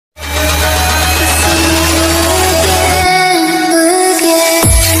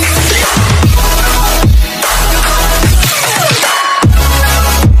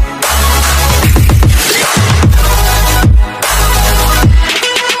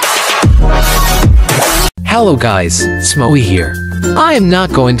Hello guys, Smoey here. I am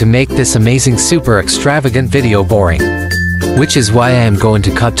not going to make this amazing super extravagant video boring, which is why I am going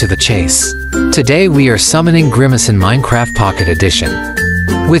to cut to the chase. Today we are summoning Grimace in Minecraft Pocket Edition,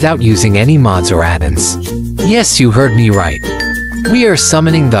 without using any mods or add-ins. Yes, you heard me right. We are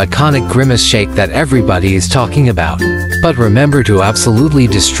summoning the iconic Grimace shake that everybody is talking about. But remember to absolutely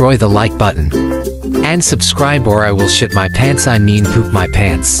destroy the like button. And subscribe or I will shit my pants, I mean poop my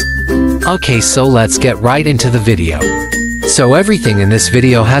pants. Okay, so let's get right into the video. So everything in this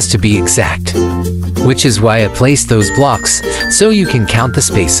video has to be exact, which is why I placed those blocks, so you can count the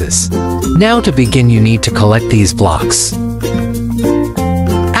spaces. Now to begin you need to collect these blocks.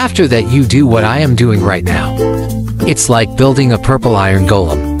 After that you do what I am doing right now. It's like building a purple iron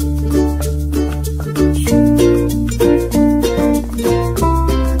golem.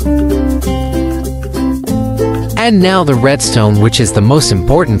 And now the redstone, which is the most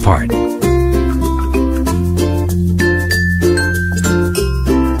important part.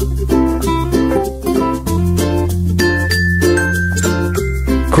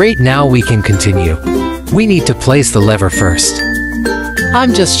 Great, now we can continue. We need to place the lever first.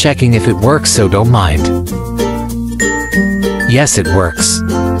 I'm just checking if it works, so don't mind. Yes, it works.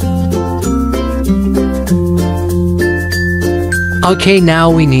 Okay,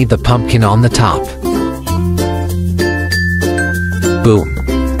 now we need the pumpkin on the top. Boom.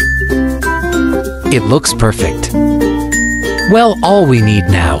 It looks perfect. Well, all we need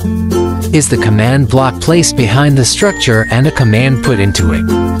now is the command block placed behind the structure and a command put into it.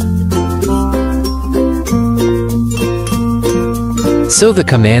 So the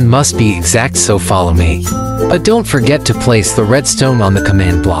command must be exact, so follow me. But don't forget to place the redstone on the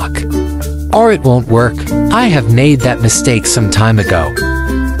command block, or it won't work. I have made that mistake some time ago.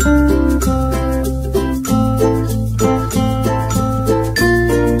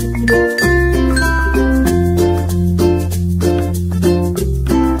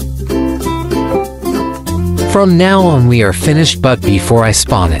 From now on we are finished, but before I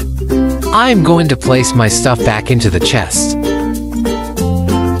spawn it, I am going to place my stuff back into the chest.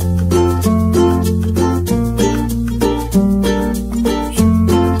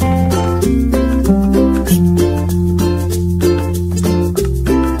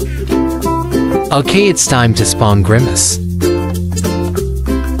 Okay, it's time to spawn Grimace.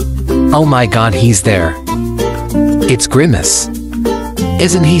 Oh my god, he's there. It's Grimace.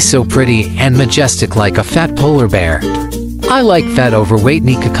 Isn't he so pretty and majestic, like a fat polar bear? I like fat overweight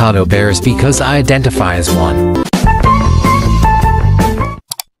Nikocado bears because I identify as one.